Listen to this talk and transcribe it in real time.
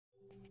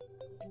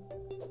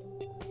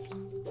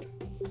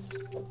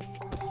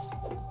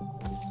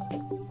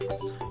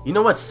You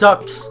know what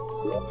sucks?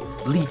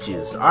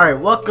 Leeches. Alright,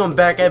 welcome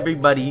back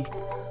everybody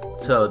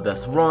to the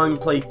throwing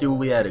playthrough.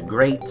 We had a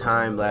great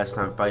time last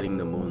time fighting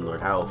the Moon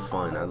Lord. How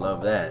fun. I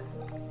love that.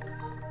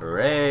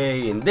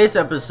 Hooray. In this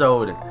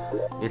episode,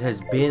 it has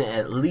been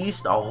at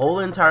least a whole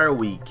entire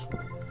week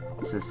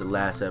since the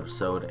last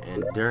episode,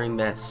 and during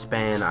that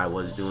span I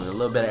was doing a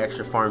little bit of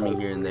extra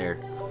farming here and there,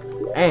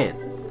 and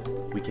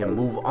we can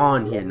move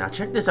on here. Now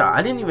check this out.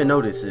 I didn't even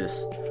notice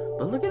this,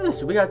 but look at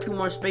this. We got 2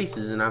 more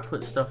spaces, and I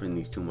put stuff in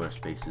these 2 more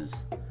spaces.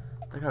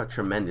 Look how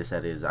tremendous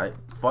that is. I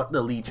fought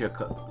the leech.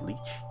 Leech?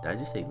 Did I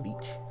just say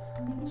leech?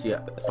 See,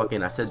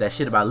 I said that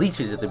shit about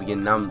leeches at the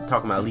beginning. Now I'm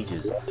talking about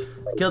leeches.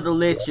 I killed the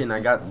lich, and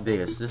I got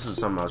this. This was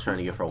something I was trying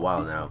to get for a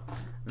while now.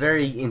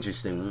 Very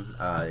interesting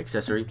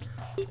accessory.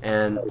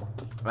 And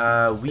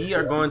we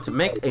are going to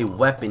make a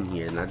weapon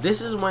here. Now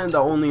this is one of the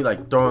only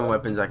like throwing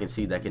weapons I can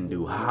see that can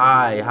do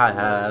high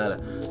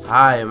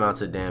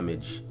amounts of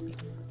damage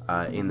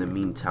in the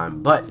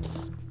meantime. But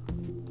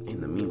in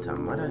the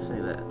meantime, why did I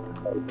say that?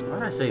 Why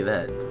did I say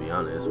that, to be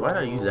honest? Why did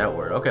I use that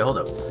word? Okay, hold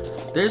up.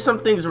 There's some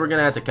things we're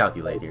gonna have to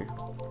calculate here.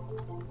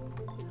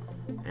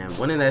 And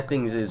one of that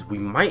things is we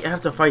might have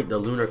to fight the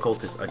lunar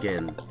cultists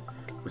again,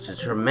 which is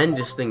a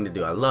tremendous thing to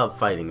do. I love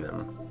fighting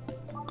them.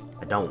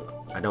 I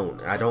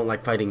don't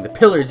like fighting the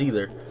pillars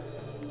either,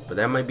 but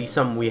that might be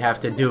something we have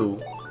to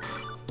do.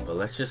 But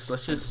let's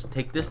just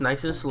take this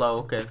nice and slow.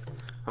 Okay,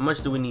 how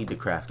much do we need to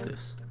craft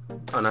this?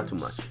 Oh, not too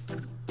much.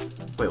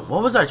 Wait,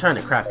 what was I trying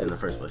to craft in the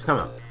first place? Come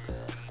on,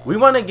 we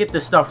want to get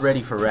this stuff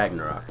ready for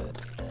Ragnarok,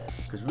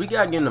 because we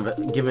got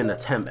give an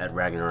attempt at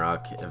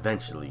Ragnarok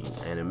eventually,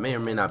 and it may or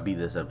may not be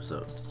this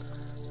episode.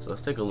 So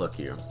let's take a look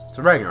here.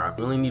 So Ragnarok,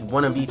 we only need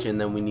 1 of each,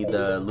 and then we need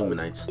the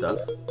Luminite stuff.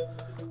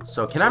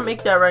 So can I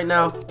make that right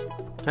now?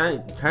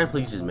 Can I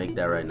please just make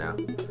that right now?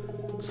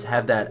 Just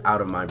have that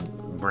out of my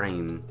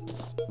brain.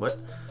 What?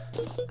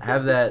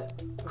 Have that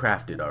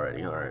crafted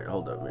already. Alright,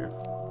 hold up here.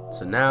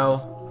 So now,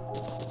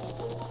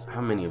 how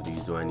many of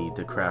these do I need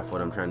to craft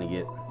what I'm trying to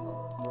get?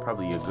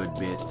 Probably a good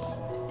bit.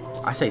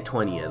 I say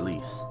 20 at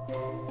least.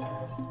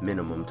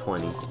 Minimum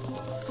 20.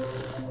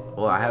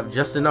 Well, I have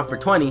just enough for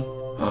 20.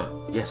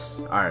 Yes.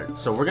 Alright,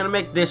 so we're going to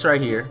make this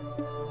right here.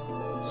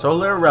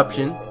 Solar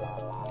Eruption.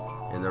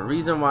 And the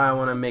reason why I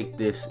want to make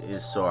this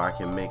is so I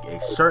can make a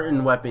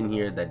certain weapon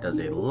here that does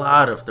a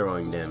lot of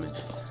throwing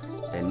damage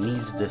and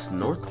needs this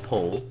North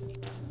Pole.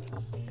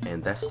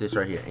 And that's this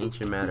right here,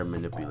 Ancient Matter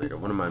Manipulator.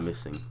 What am I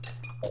missing?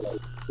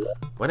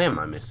 What am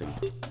I missing?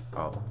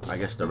 Oh, I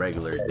guess the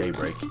regular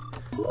Daybreak.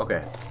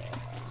 Okay,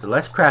 so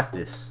let's craft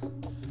this.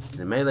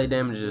 The melee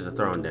damage is a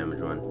throwing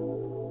damage one.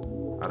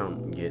 I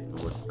don't get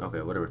what.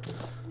 Okay, whatever.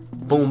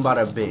 Boom,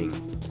 bada bing.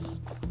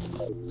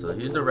 So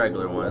here's the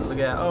regular one. Look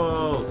at,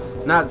 oh,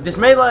 now this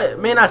may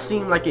not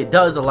seem like it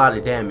does a lot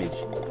of damage,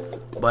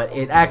 but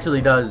it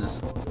actually does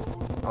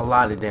a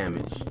lot of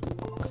damage.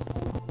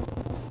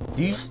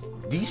 Do you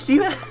see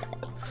that?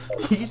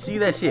 Do you see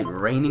that shit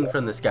raining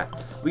from the sky?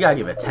 We gotta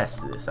give a test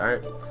to this,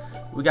 alright?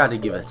 We gotta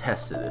give a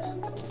test to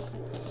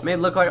this. May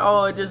look like,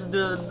 oh, it just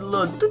did a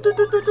little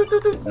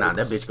nah,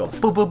 that bitch go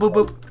boop boop boop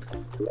boop.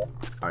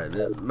 Alright,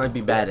 that might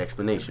be bad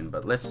explanation,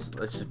 but let's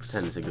just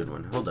pretend it's a good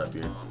one. Hold up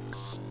here.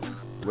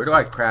 Where do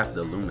I craft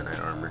the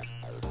Luminite armor?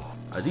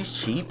 Are these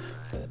cheap?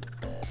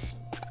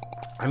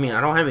 I mean, I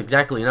don't have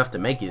exactly enough to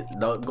make it.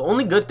 The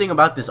only good thing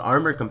about this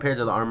armor compared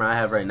to the armor I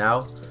have right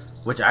now,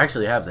 which I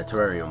actually have the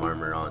Terrarium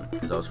armor on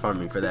because I was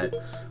farming for that.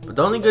 But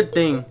the only good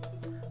thing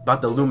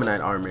about the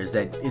Luminite armor is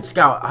that it's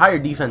got higher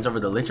defense over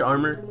the Lich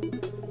armor,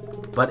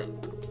 but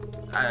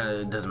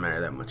it doesn't matter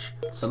that much.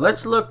 So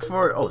let's look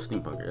for, oh,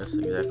 Steampunker. That's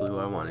exactly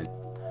what I wanted.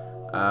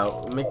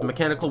 Make the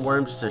mechanical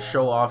worm just to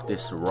show off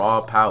this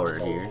raw power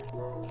here.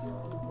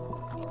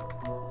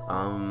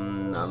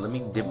 Now let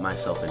me dip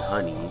myself in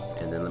honey,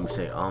 and then let me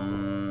say,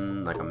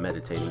 like I'm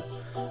meditating.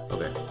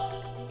 Okay.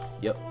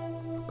 Yep.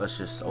 Let's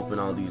just open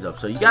all these up.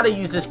 So you gotta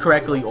use this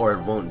correctly, or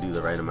it won't do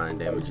the right amount of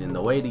damage. And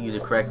the way to use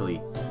it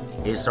correctly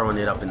is throwing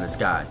it up in the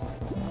sky.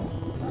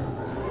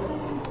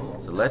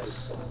 So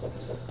let's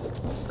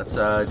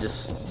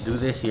just do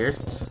this here.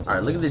 All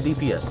right. Look at the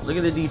DPS. Look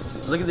at the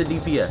DPS. Look at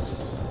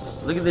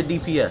the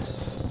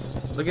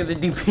DPS. Look at the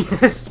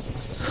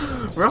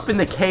DPS. We're up in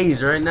the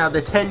Ks right now.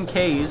 The 10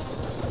 Ks.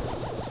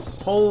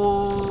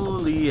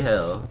 Holy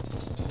hell.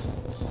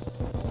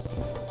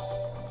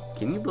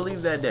 Can you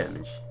believe that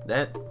damage?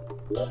 That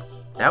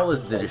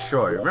was the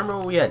destroyer. Remember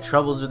when we had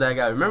troubles with that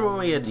guy? Remember when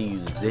we had to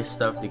use this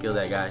stuff to kill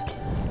that guy?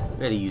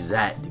 We had to use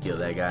that to kill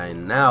that guy,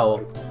 and now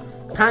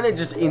kind of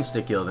just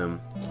insta-killed him.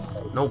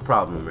 No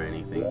problem or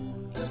anything.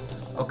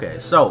 Okay,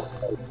 so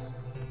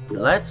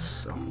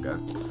let's, oh my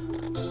god.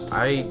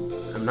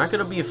 I'm not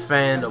gonna be a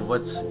fan of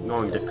what's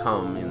going to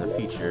come in the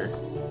future.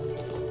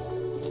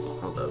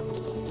 Hold up.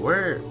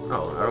 Where?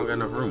 Oh, I don't got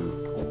enough room.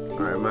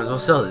 Alright, might as well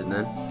sell it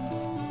then.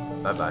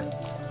 Bye-bye.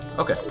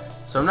 Okay,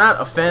 so I'm not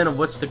a fan of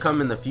what's to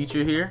come in the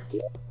future here.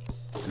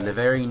 In the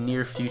very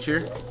near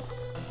future.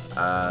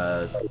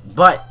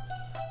 But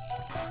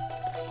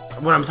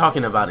what I'm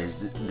talking about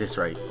is this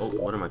right. Oh,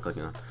 what am I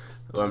clicking on?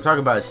 What I'm talking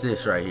about is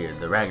this right here,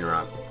 the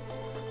Ragnarok.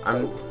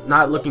 I'm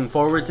not looking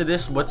forward to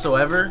this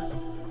whatsoever.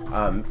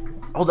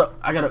 Hold up,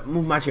 I gotta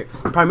move my chair.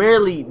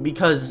 Primarily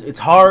because it's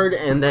hard,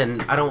 and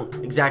then I don't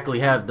exactly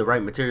have the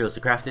right materials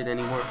to craft it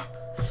anymore.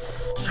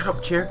 Shut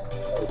up, chair.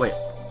 Wait,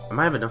 I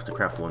might have enough to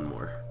craft one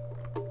more.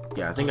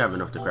 Yeah, I think I have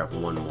enough to craft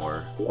one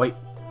more. Wait.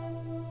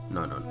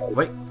 No.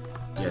 Wait.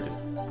 Yeah, I do.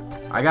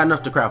 I got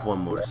enough to craft one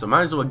more, so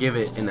might as well give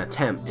it an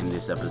attempt in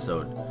this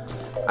episode.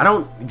 I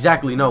don't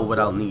exactly know what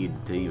I'll need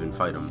to even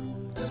fight him.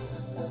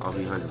 I'll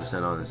be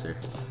 100% honest here.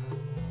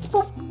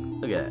 Boop.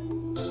 Look at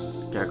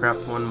that. Can I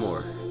craft one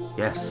more?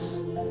 Yes.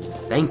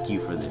 Thank you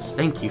for this.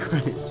 Thank you for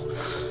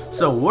this.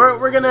 So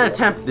we're gonna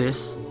attempt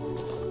this.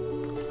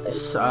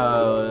 It's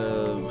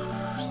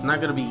not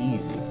gonna be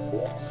easy,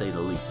 to say the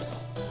least.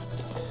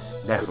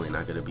 Definitely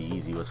not gonna be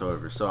easy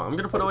whatsoever. So I'm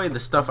gonna put away the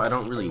stuff I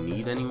don't really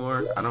need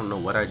anymore. I don't know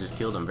what I just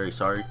killed. I'm very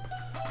sorry.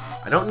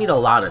 I don't need a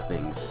lot of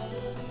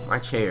things. My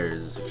chair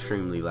is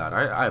extremely loud.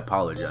 I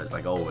apologize,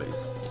 like always,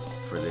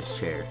 for this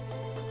chair.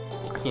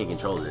 I can't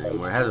control it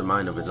anymore. It has a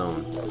mind of its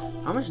own.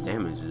 How much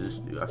damage does this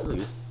do? I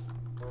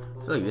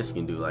feel like this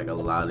can do like a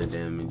lot of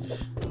damage,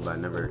 but I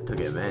never took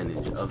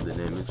advantage of the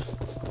damage.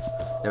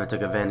 Never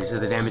took advantage of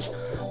the damage.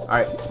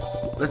 Alright,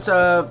 let's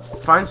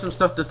find some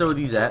stuff to throw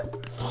these at.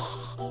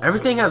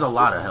 Everything has a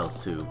lot of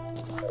health too.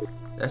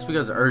 That's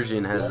because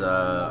Ersion has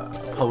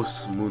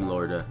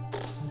post-Moonlord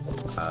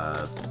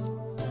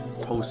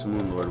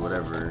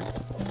whatever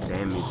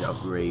damage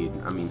upgrade.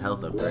 I mean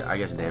health upgrade. I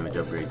guess damage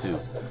upgrade too.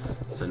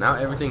 So now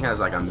everything has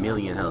like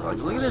 1,000,000 health. Like,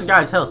 look at this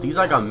guy's health. He's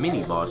like a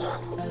mini boss.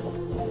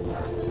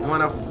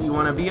 You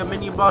wanna be a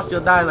mini boss?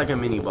 You'll die like a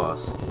mini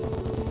boss.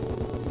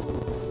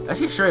 That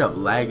shit straight up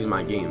lags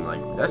my game.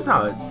 Like that's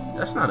not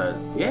a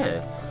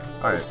yeah.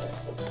 Alright.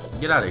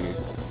 Get out of here.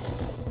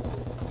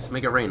 Just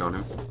make it rain on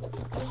him.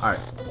 Alright.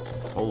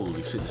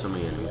 Holy shit, there's so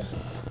many enemies.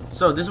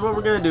 So this is what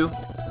we're gonna do.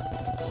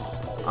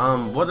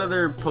 What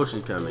other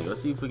potions can I make?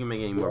 Let's see if we can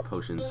make any more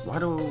potions.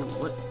 Get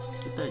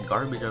that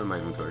garbage out of my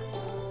inventory.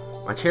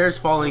 My chair is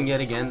falling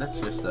yet again. That's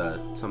just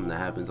something that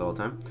happens all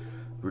the time.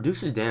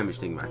 Reduces damage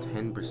taken by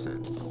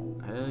 10%.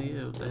 Hell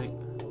yeah, what the heck?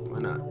 Why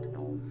not?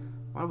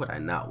 Why would I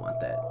not want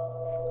that?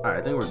 Alright,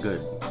 I think we're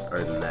good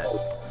other than that.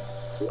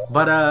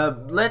 But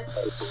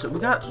we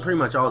got pretty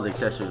much all the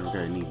accessories we're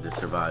gonna need to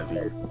survive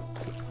here.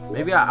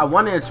 Maybe I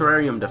wanted a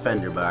Terrarium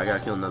Defender, but I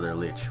gotta kill another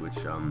Lich, which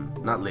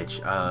not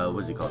Lich,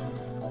 what's he called?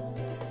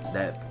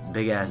 That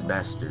big ass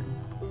bastard.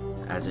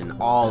 As in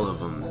all of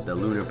them, the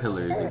lunar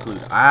pillars include.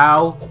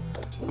 Ow!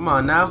 Come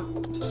on now.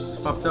 It's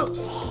fucked up.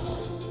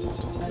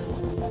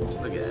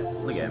 Look at that.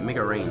 Look at it. Make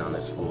it rain on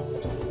this fool.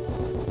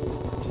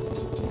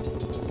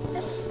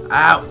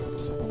 Ow!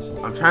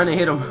 I'm trying to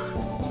hit him.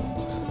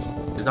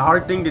 It's a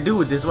hard thing to do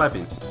with this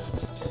weapon.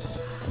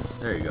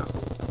 There you go.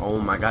 Oh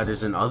my god,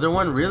 there's another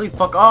one? Really?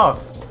 Fuck off.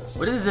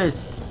 What is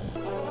this?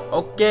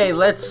 Okay,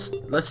 let's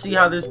see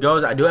how this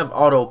goes. I do have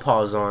auto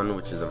pause on,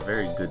 which is a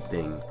very good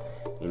thing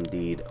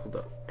indeed. Hold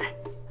up.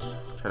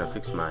 Trying to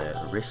fix my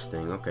wrist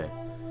thing. Okay.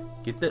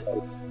 Get the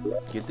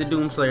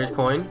Doomslayer's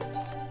coin.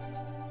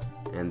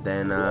 And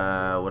then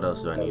what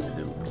else do I need to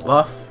do?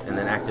 Buff and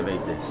then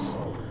activate this.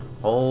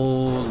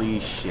 Holy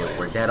shit,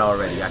 we're dead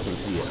already. I can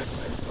see it.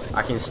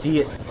 I can see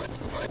it.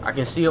 I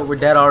can see it. We're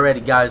dead already,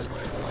 guys.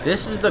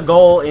 This is the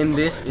goal in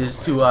this, is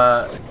to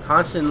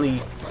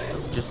constantly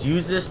just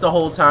use this the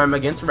whole time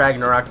against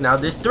Ragnarok. Now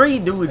there's 3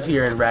 dudes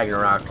here in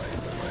Ragnarok.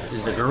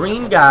 There's the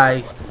green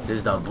guy,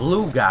 there's the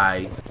blue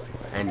guy,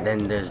 and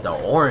then there's the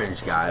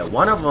orange guy.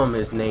 One of them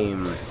is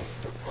named,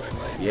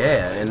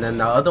 yeah, and then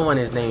the other one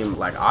is named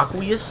like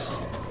Aqueous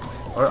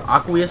or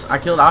Aqueous. I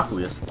killed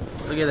Aqueous.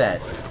 Look at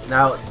that.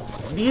 Now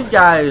these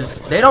guys,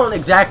 they don't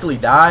exactly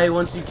die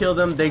once you kill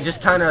them. They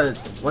just kind of,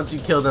 once you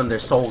kill them, their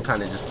soul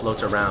kind of just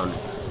floats around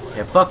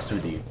and fucks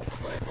with you.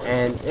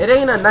 And it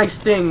ain't a nice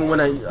thing when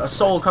a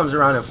soul comes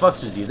around and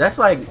fucks with you. That's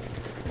like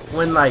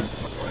when like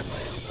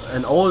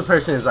an old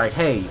person is like,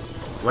 hey,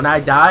 when I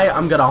die,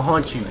 I'm gonna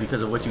haunt you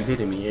because of what you did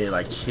to me. And you're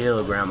like,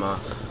 chill, grandma.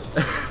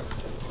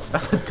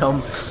 That's a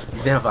dumb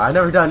example. I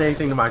never done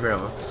anything to my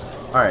grandma.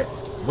 Alright,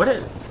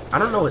 I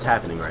don't know what's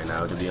happening right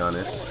now, to be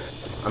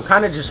honest. I'm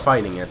kind of just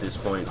fighting at this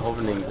point,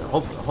 hoping.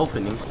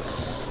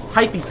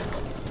 Hypey.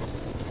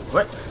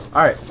 What?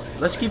 Alright,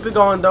 let's keep it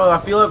going though. I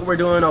feel like we're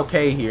doing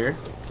okay here.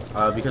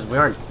 Because we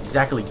aren't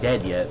exactly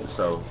dead yet,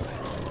 so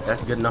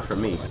that's good enough for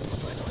me.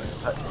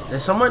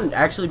 Has someone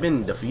actually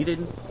been defeated?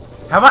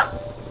 Have I?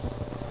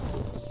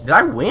 Did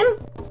I win?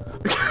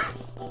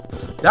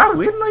 Did I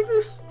win like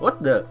this?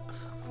 What the?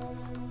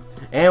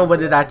 And what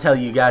did I tell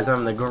you guys?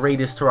 I'm the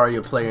greatest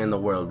Terraria player in the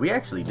world. We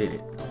actually did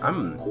it.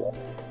 I'm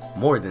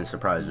more than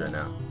surprised right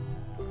now.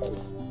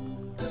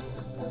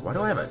 Why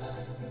do I have a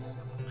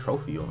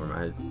trophy over my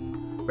head?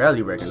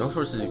 Rally record. No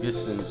sources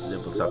existence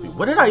that will stop you.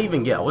 What did I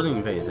even get? I wasn't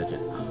even paying attention.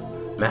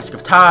 Mask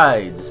of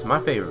Tides. My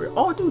favorite.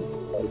 Oh, dude.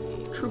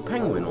 True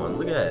penguin one.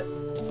 Look at that.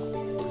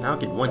 Now I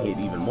can one-hit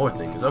even more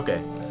things.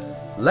 Okay.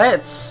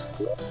 Let's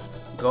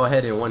go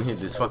ahead and one-hit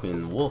this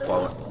fucking wolf.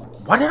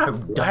 Why did I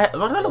die?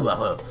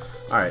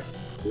 Alright.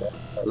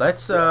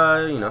 Let's,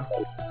 you know.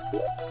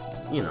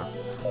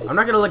 I'm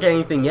not gonna look at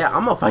anything yet.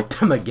 I'm gonna fight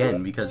them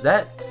again because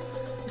that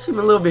seemed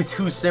a little bit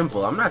too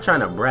simple. I'm not trying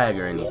to brag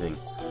or anything.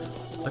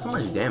 Look how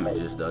much damage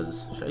this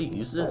does. Should I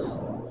use this?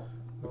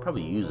 I'll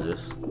probably use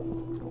this.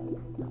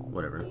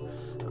 Whatever.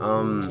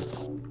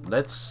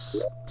 Let's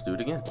do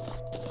it again.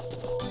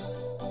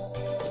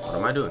 What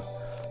am I doing?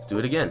 Let's do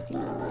it again.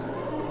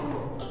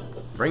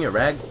 Bring it,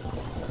 Rag.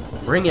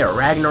 Bring it,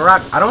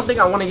 Ragnarok. I don't think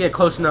I want to get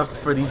close enough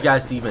for these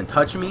guys to even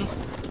touch me,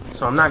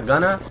 so I'm not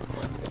gonna.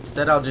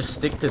 Instead, I'll just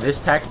stick to this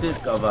tactic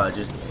of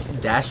just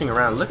dashing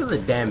around. Look at the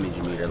damage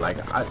meter. Like,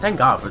 thank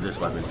God for this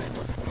weapon.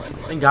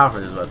 Thank God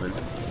for this weapon.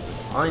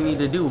 All I need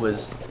to do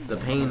was the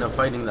pain of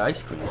fighting the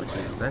ice cream,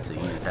 that's an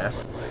easy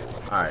task.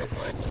 Alright.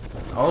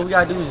 All we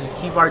gotta do is just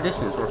keep our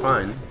distance. We're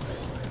fine.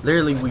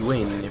 Literally, we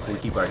win if we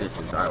keep our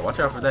distance. Alright, watch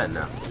out for that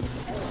now.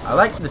 I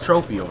like the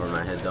trophy over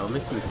my head, though. It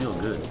makes me feel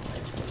good.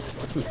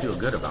 Makes me feel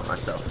good about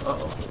myself.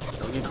 Uh-oh.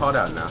 Don't get caught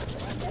out now.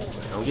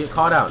 Don't get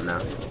caught out now.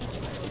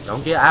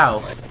 Don't get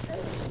ow.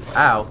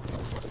 Ow.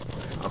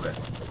 Okay.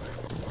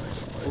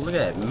 Oh, look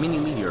at that. Mini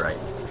meteorite.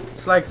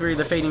 Slag Fury,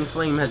 the Fading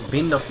Flame, has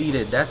been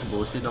defeated. That's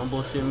bullshit. Don't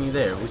bullshit me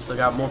there. We still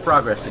got more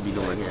progress to be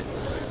doing here.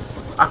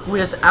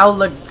 Aqueous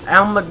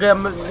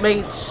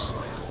Amalgamates.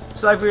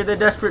 Slag Fury, the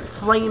Desperate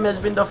Flame, has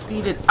been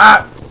defeated.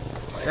 Ah!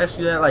 That's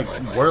that, like,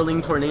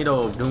 whirling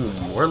tornado of doom.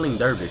 Whirling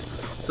dervish.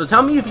 So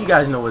tell me if you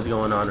guys know what's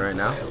going on right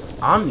now.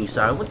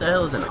 Omnicide? What the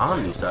hell is an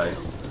Omnicide?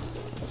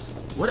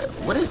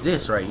 What is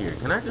this right here?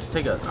 Can I just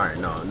take a... Alright,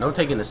 no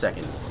taking a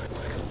second.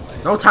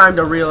 No time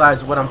to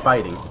realize what I'm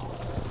fighting.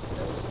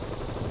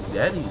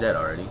 Dead? He's dead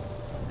already.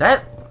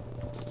 That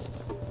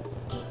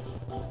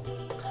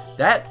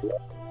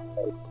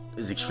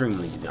is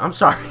extremely easy. I'm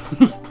sorry.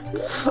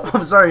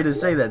 I'm sorry to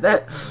say that.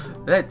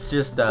 That's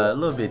just a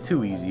little bit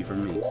too easy for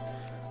me.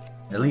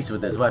 At least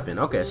with this weapon.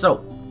 Okay,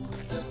 so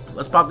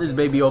let's pop this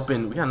baby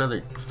open. We got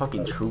another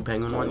fucking true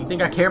penguin one. You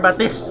think I care about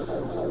this?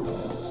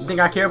 You think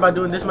I care about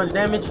doing this much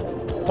damage?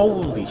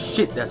 Holy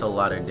shit, that's a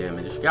lot of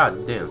damage.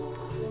 God damn.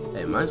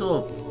 Hey, might as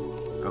well...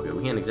 Okay,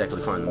 we can't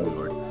exactly find the Moon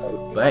Lord.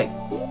 But hey,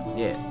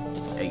 yeah.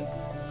 Hey.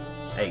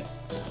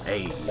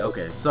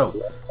 Okay, so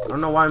I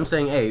don't know why I'm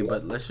saying A,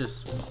 but let's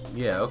just...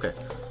 Yeah, okay.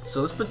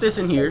 So let's put this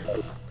in here.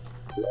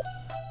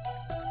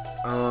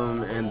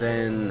 And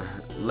then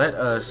let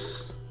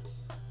us...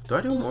 Do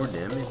I do more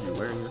damage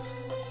wearing this?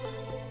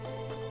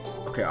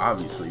 Okay,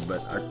 obviously,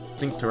 but I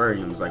think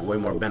Terrarium's like way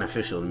more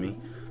beneficial to me.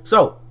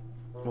 So,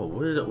 whoa,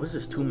 what is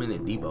this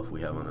 2-minute debuff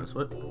we have on us?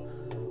 What?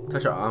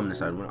 Touch our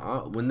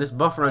Omnicide. When this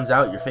buff runs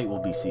out, your fate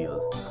will be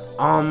sealed.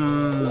 I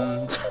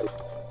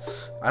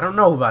don't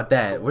know about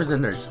that. Where's the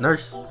nurse?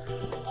 Nurse,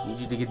 I need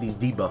you to get these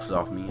debuffs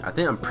off me.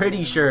 I'm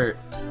pretty sure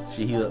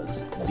she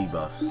heals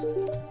debuffs.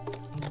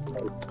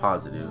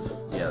 Positive.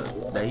 Yeah,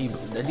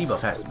 that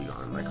debuff has to be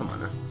gone. Like, come on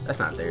now. That's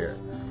not there.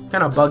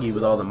 Kind of buggy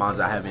with all the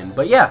mods I have in.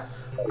 But yeah,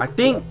 I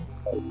think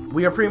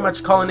we are pretty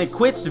much calling it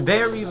quits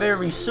very,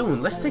 very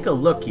soon. Let's take a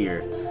look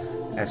here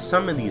at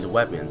some of these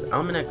weapons.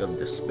 Almanac of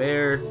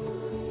Despair,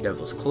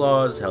 Devil's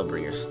Claws,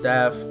 Hellbringer's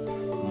Staff,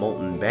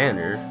 Molten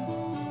Banner.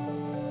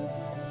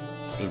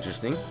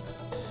 Interesting.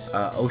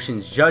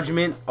 Ocean's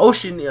Judgment.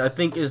 Ocean, I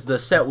think, is the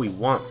set we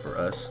want for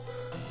us.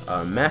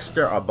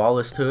 Master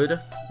Arbalist Hood,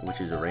 which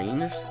is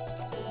ranged.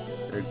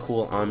 Very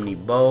cool. Omni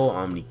Bow,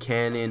 Omni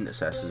Cannon,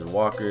 Assassin's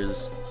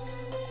Walkers,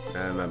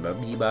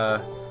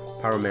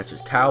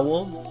 Pyromancer's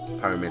Cowl,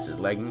 Pyromancer's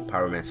Legging,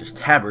 Pyromancer's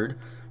Tabard,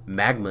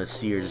 Magma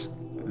Seer's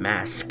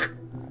Mask.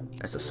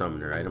 That's a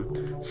summoner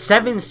item.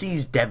 7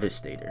 Seas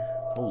Devastator.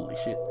 Holy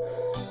shit.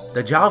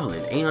 The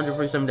Javelin,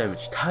 847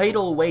 damage.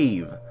 Tidal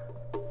Wave.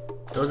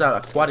 Throws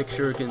out aquatic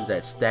shurikens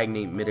that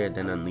stagnate midair,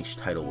 then unleash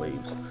tidal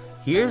waves.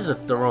 Here's a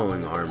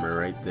throwing armor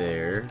right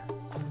there.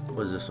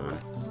 What is this one?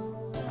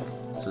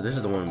 So this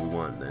is the one we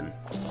want then.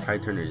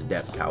 Tide Turner's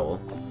Depth Cowl.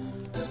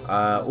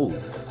 Ooh,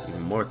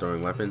 even more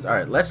throwing weapons.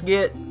 Alright, let's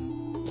get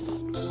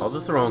all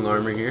the throwing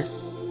armor here.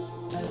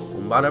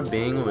 Boom, bada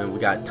bing. And we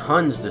got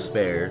tons to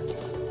spare.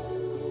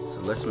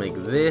 So let's make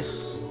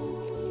this.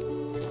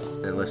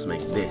 And let's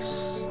make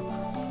this.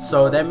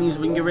 So that means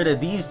we can get rid of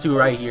these two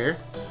right here.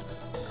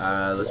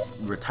 Let's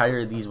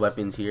retire these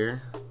weapons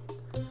here.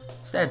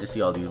 Sad to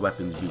see all these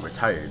weapons be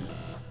retired.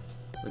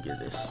 Look at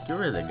this. Get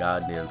rid of the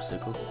goddamn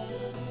sickle.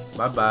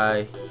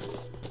 Bye-bye.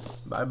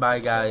 Bye-bye,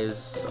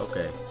 guys.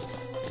 Okay.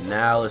 And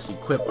now let's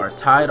equip our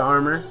Tide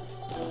armor.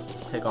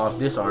 Take off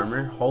this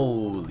armor.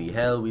 Holy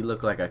hell, we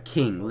look like a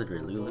king.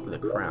 Literally, look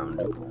at the crown,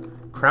 dude.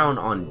 Crown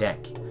on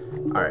deck.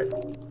 Alright.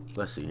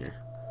 Let's see here.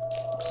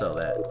 Sell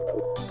that.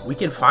 We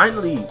can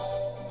finally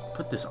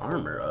put this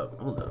armor up.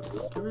 Hold up.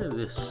 Get rid of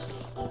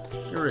this.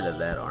 Get rid of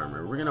that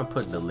armor. We're gonna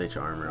put the Lich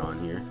armor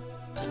on here.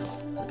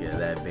 Look at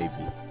that, baby.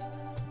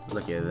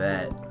 Look at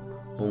that.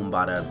 Boom,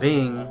 bada,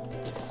 bing.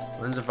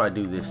 What if I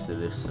do this to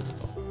this?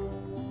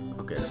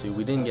 Okay, see,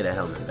 we didn't get a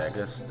helmet back.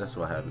 That's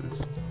what happens.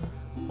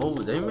 Oh,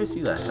 did anybody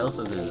see the health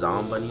of the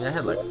zombie? That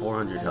had like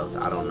 400 health.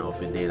 I don't know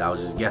if it did. I was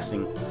just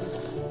guessing.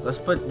 Let's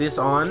put this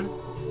on.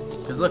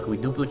 Because look, we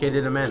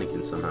duplicated a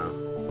mannequin somehow.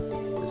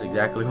 That's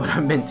exactly what I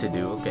meant to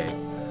do. Okay.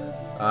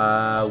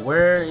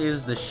 Where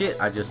is the shit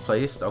I just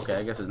placed? Okay,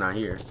 I guess it's not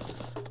here.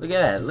 Look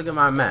at that. Look at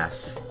my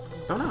mask.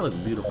 Don't I look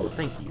beautiful?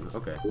 Thank you.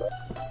 Okay.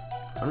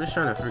 I'm just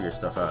trying to figure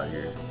stuff out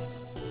here.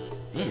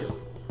 Ew.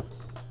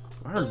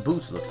 Why does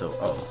boots look so...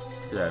 Oh,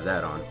 because I have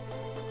that on.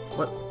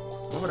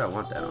 What would I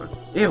want that on?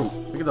 Ew.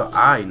 Look at the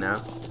eye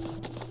now.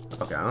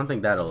 Okay, I don't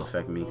think that'll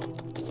affect me.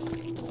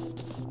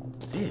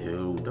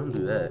 Ew. Don't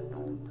do that.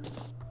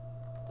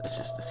 That's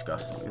just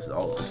disgusting. It's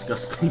all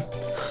disgusting.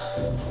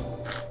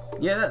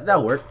 Yeah,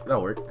 that'll work.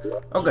 That'll work.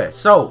 Okay,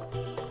 so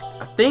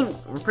I think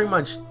we're pretty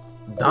much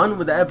done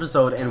with the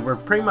episode, and we're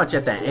pretty much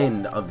at the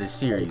end of this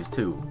series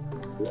too.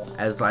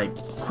 As like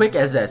quick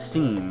as that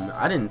seemed,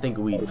 I didn't think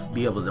we'd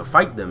be able to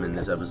fight them in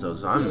this episode,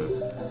 so I'm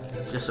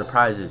just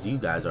surprised as you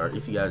guys are,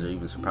 if you guys are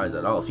even surprised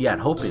at all. If you had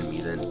hope in me,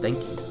 then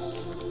thank you.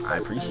 I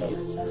appreciate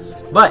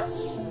it. But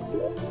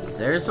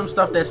there's some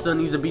stuff that still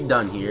needs to be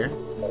done here.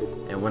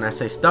 And when I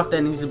say stuff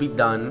that needs to be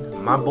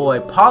done, my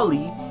boy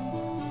Polly,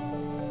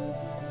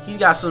 he's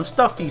got some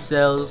stuff he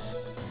sells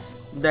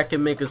that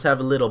can make us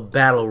have a little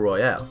battle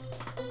royale.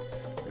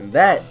 And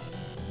that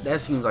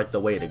seems like the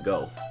way to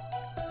go.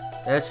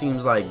 That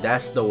seems like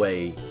that's the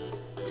way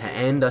to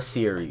end a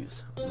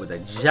series, with a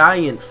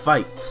giant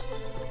fight.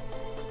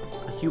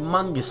 A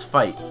humongous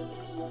fight.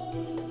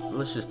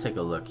 Let's just take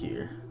a look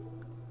here.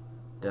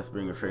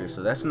 Deathbringer Fairy.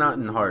 So that's not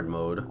in hard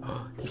mode.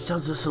 He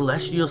sells a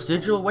celestial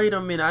sigil? Wait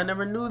a minute, I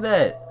never knew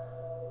that.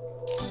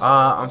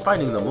 I'm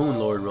fighting the Moon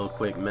Lord real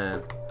quick,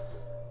 man.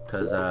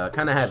 Cause I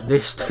kinda have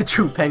this the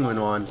true penguin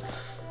on.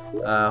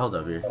 Hold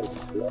up here.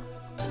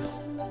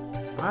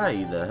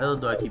 Why the hell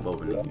do I keep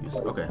opening these?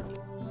 Okay.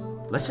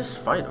 Let's just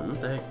fight him. What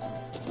the heck?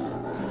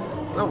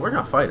 No, we're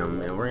gonna fight him,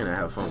 and we're gonna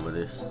have fun with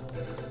this.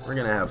 We're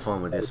gonna have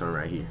fun with this one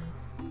right here.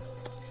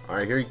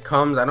 Alright, here he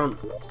comes.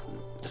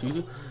 Excuse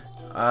you?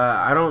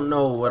 I don't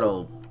know what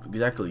I'll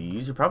exactly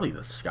use. Probably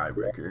the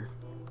Skybreaker,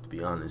 to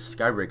be honest.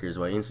 Skybreaker is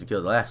what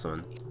insta-killed the last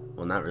one.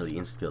 Well, not really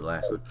insta-killed the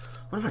last one.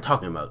 What am I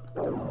talking about?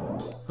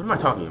 What am I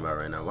talking about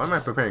right now? Why am I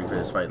preparing for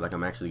this fight like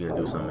I'm actually gonna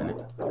do something in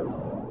it?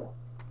 You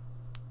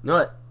know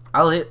what?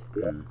 I'll hit.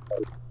 Can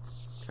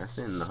I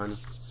stand in the honey?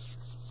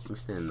 Let me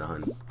stand in the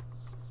honey.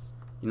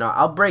 You know,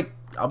 I'll break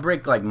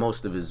like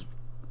most of his.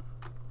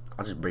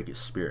 I'll just break his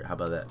spirit. How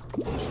about that?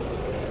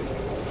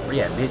 Where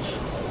you at, bitch?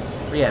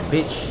 Where you at,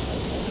 bitch?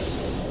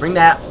 Bring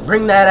that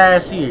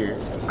ass here.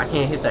 I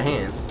can't hit the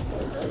hand.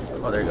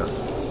 Oh, there you go.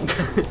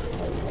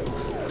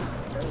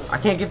 I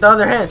can't get the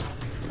other hand.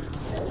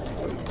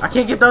 I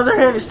can't get the other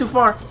hand. It's too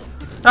far.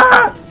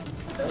 Ah!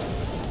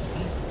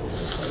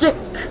 Sick.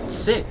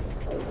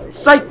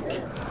 Psych.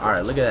 All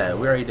right, look at that.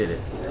 We already did it.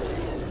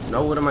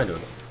 No, what am I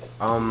doing?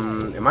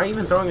 Am I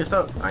even throwing this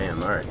up? I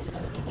am. All right.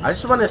 I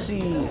just want to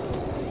see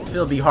if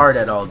it'll be hard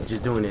at all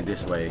just doing it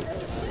this way.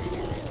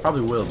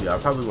 Probably will be. I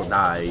probably will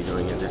die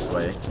doing it this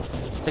way.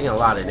 Taking a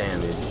lot of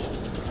damage.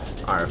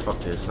 All right, fuck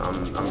this.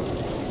 I'm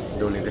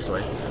doing it this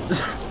way.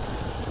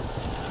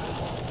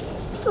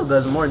 He still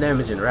does more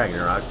damage than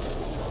Ragnarok.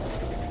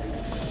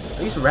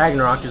 At least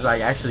Ragnarok is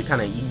like actually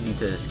kind of easy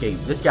to escape.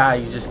 This guy,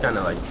 he's just kind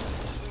of like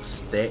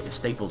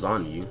staples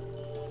onto you.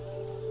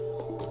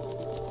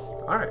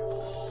 All right.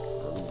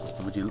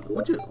 Would you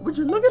look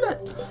at that?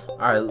 All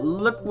right,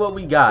 look what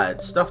we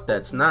got. Stuff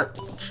that's not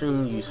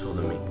extremely useful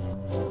to me.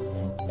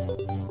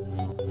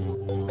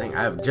 Dang,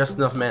 I have just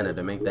enough mana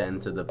to make that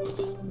into the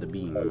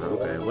beam.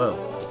 Okay, well,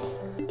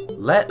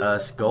 let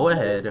us go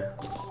ahead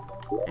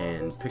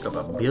and pick up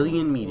 1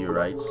 billion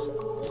meteorites.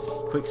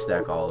 Quick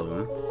stack all of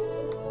them.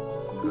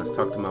 And let's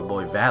talk to my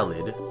boy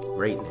Valid.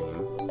 Great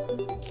name.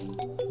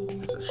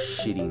 That's a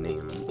shitty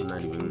name.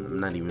 I'm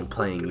not even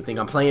playing. You think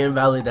I'm playing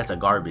Valid? That's a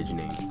garbage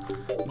name.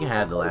 You can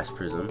have the last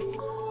prism.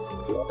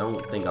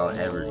 Don't think I'll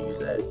ever use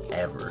that.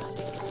 Ever.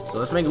 So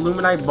let's make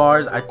Luminite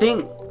bars. I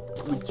think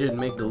we should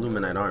make the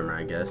Luminite armor,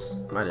 I guess.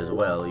 Might as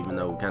well, even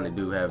though we kind of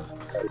do have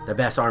the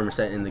best armor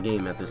set in the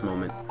game at this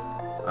moment.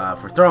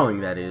 For throwing,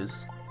 that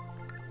is.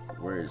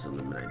 Where is the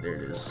Luminite? There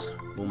it is.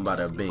 Boom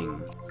bada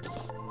bing.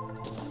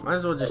 Might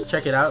as well just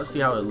check it out, see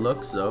how it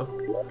looks, though.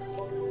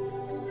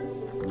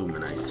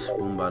 Luminite.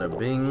 Boom bada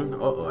bing.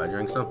 Uh-oh, I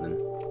drank something.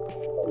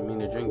 Didn't mean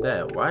to drink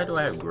that. Why do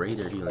I have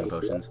greater healing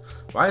potions?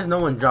 Why has no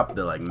one dropped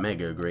the, like,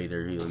 mega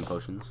greater healing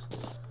potions?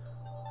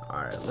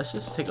 Alright, let's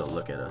just take a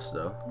look at us,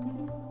 though.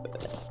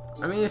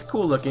 I mean, it's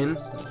cool looking.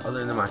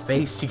 Other than my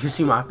face. You can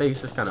see my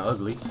face. It's kind of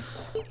ugly.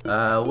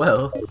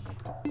 Well,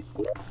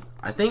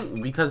 I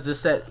think because this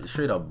set is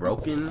straight up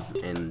broken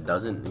and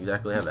doesn't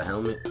exactly have a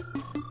helmet,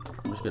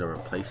 I'm just going to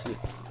replace it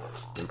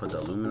and put the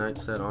Luminite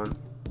set on.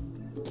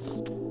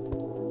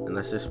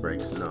 Unless this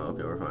breaks. No,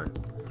 okay, we're fine.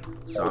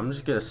 So I'm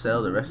just going to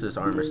sell the rest of this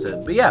armor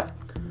set. But yeah,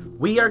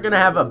 we are going to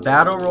have a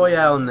battle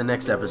royale in the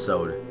next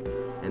episode.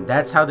 And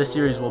that's how the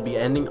series will be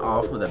ending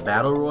off, with a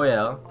battle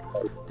royale.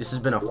 This has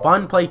been a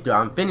fun playthrough.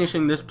 I'm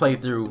finishing this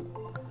playthrough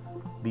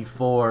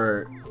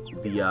before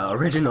the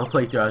original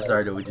playthrough I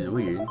started, which is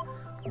weird.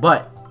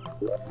 But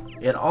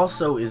it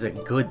also is a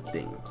good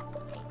thing,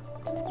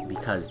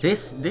 because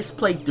this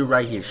playthrough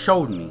right here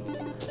showed me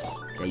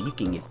that you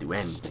can get through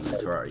anything in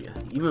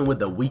Terraria. Even with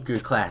the weaker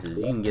classes,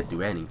 you can get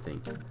through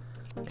anything.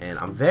 And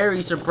I'm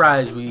very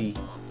surprised we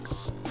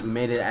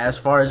made it as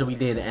far as we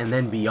did and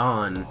then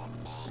beyond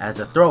as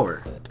a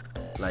thrower.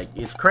 Like,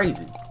 it's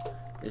crazy.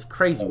 It's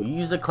crazy. We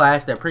used a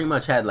class that pretty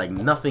much had like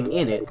nothing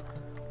in it,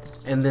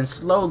 and then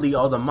slowly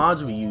all the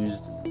mods we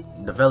used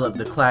developed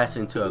the class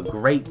into a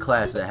great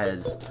class that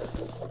has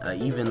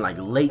even like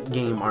late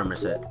game armor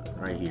set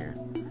right here.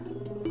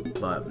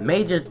 But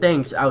major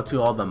thanks out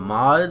to all the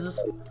mods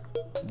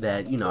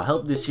that, you know,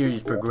 helped this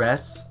series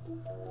progress.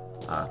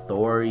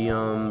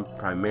 Thorium,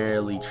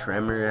 primarily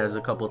Tremor has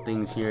a couple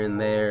things here and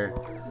there.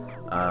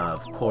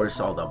 Of course,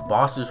 all the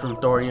bosses from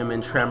Thorium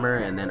and Tremor,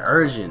 and then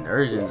Ersion.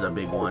 Ersion's a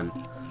big one.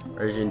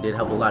 Ersion did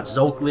help a lot.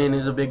 Zoaklen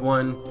is a big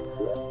one.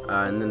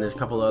 And then there's a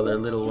couple other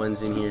little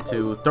ones in here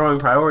too. Throwing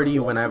priority,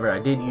 whenever I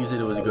did use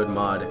it, it was a good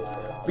mod.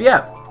 But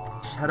yeah,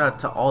 shout out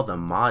to all the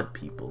mod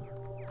people.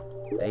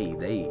 They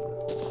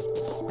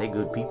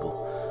good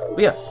people.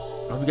 But yeah,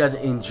 I hope you guys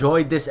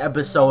enjoyed this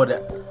episode.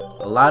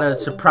 A lot of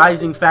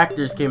surprising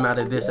factors came out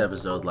of this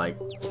episode. Like,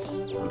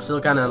 I'm still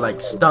kind of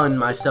like stunned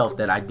myself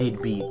that I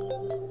did beat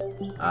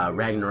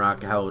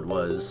Ragnarok how it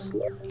was.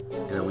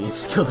 And then we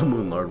killed the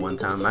Moon Lord one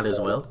time. Might as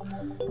well.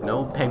 You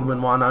know,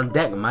 Penguin One on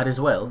deck. Might as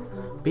well.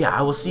 But yeah,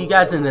 I will see you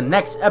guys in the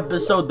next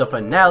episode, the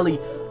finale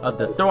of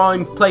the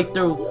throwing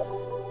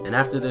playthrough. And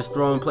after this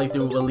throwing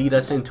playthrough will lead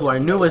us into our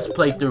newest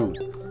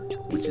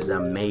playthrough, which is a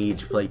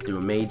mage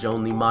playthrough, mage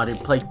only modded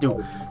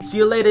playthrough. See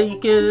you later, you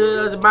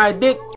can buy a dick.